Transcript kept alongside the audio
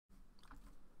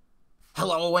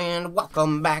Hello and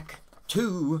welcome back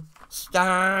to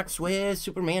Stocks with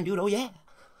Superman Dude. Oh yeah,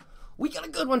 we got a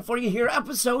good one for you here.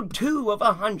 Episode 2 of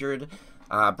 100.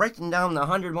 Breaking down the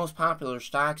 100 most popular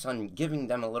stocks and giving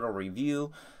them a little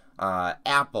review.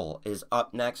 Apple is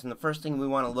up next, and the first thing we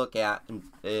want to look at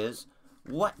is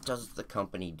what does the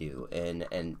company do?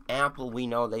 And Apple, we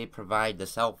know they provide the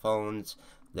cell phones.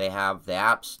 They have the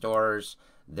app stores.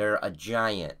 They're a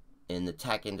giant in the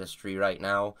tech industry right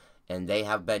now. And they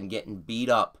have been getting beat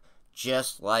up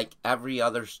just like every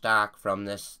other stock from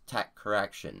this tech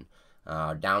correction.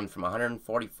 Down from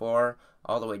 144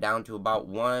 all the way down to about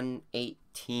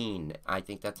 118. I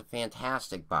think that's a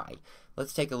fantastic buy.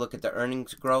 Let's take a look at the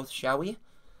earnings growth, shall we?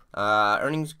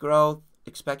 Earnings growth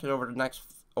expected over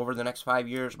the next 5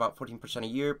 years, about 14% a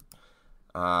year.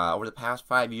 Over the past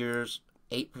 5 years,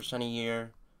 8% a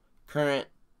year. Current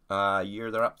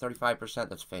year, they're up 35%.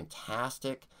 That's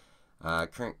fantastic.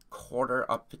 Current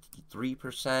quarter up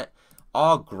 53%.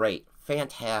 All great.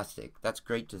 Fantastic. That's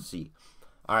great to see.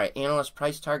 Alright, analyst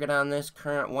price target on this.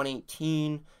 Current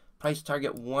 118. Price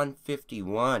target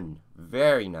 151.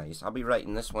 Very nice. I'll be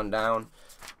writing this one down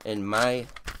in my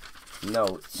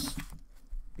notes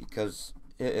because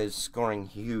it is scoring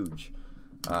huge.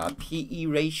 PE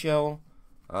ratio.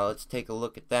 Let's take a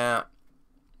look at that.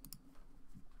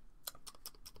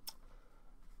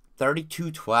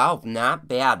 32.12, not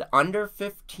bad. Under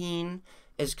 15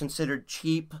 is considered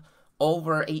cheap.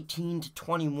 Over 18 to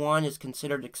 21 is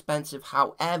considered expensive.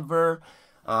 However,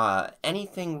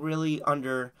 anything really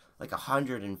under like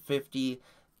 150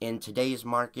 in today's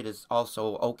market is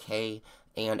also okay.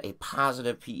 And a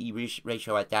positive PE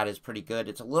ratio at that is pretty good.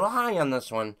 It's a little high on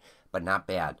this one, but not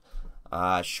bad.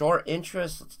 Short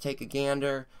interest, let's take a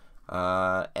gander.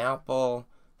 Apple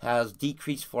has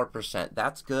decreased 4%.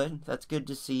 That's good. That's good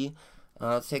to see.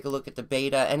 Let's take a look at the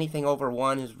beta. Anything over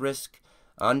 1 is risk.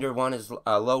 Under 1 is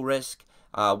low risk.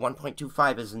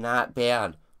 1.25 is not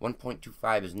bad.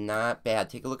 1.25 is not bad.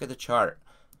 Take a look at the chart.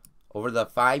 Over the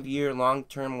 5-year long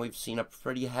term, we've seen a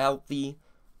pretty healthy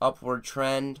upward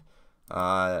trend.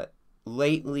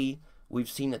 Lately, we've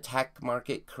seen the tech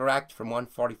market correct from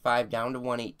 145 down to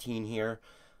 118 here,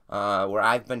 where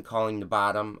I've been calling the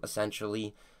bottom,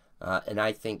 essentially. And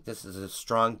I think this is a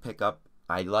strong pickup.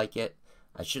 I like it.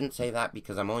 I shouldn't say that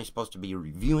because I'm only supposed to be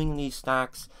reviewing these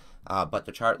stocks, but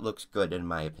the chart looks good in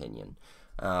my opinion.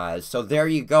 So there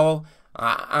you go.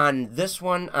 On this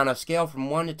one, on a scale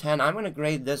from 1 to 10, I'm going to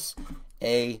grade this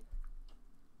a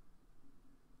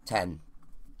 10.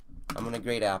 I'm going to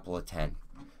grade Apple a 10.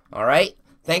 All right?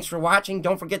 Thanks for watching.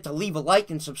 Don't forget to leave a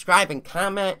like and subscribe and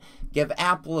comment. Give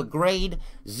Apple a grade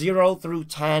 0 through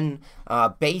 10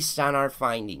 based on our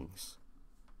findings.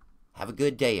 Have a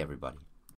good day, everybody.